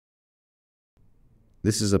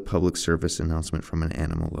This is a public service announcement from an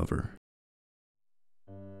animal lover.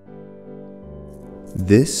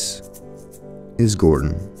 This is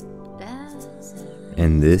Gordon,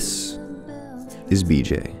 and this is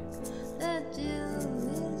BJ.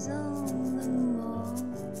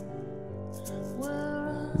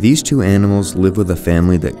 These two animals live with a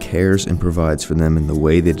family that cares and provides for them in the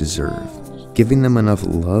way they deserve, giving them enough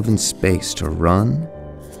love and space to run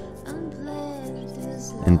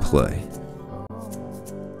and play.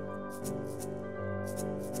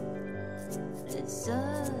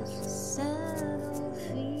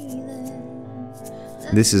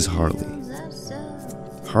 This is Harley.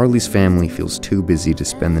 Harley's family feels too busy to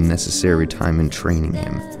spend the necessary time in training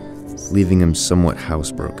him, leaving him somewhat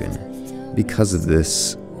housebroken. Because of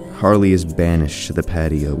this, Harley is banished to the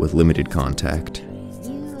patio with limited contact.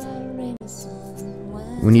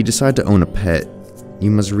 When you decide to own a pet,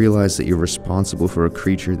 you must realize that you're responsible for a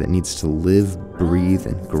creature that needs to live, breathe,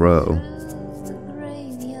 and grow,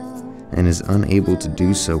 and is unable to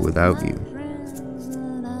do so without you.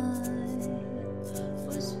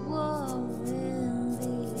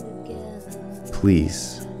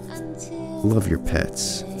 Please, love your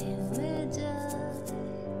pets.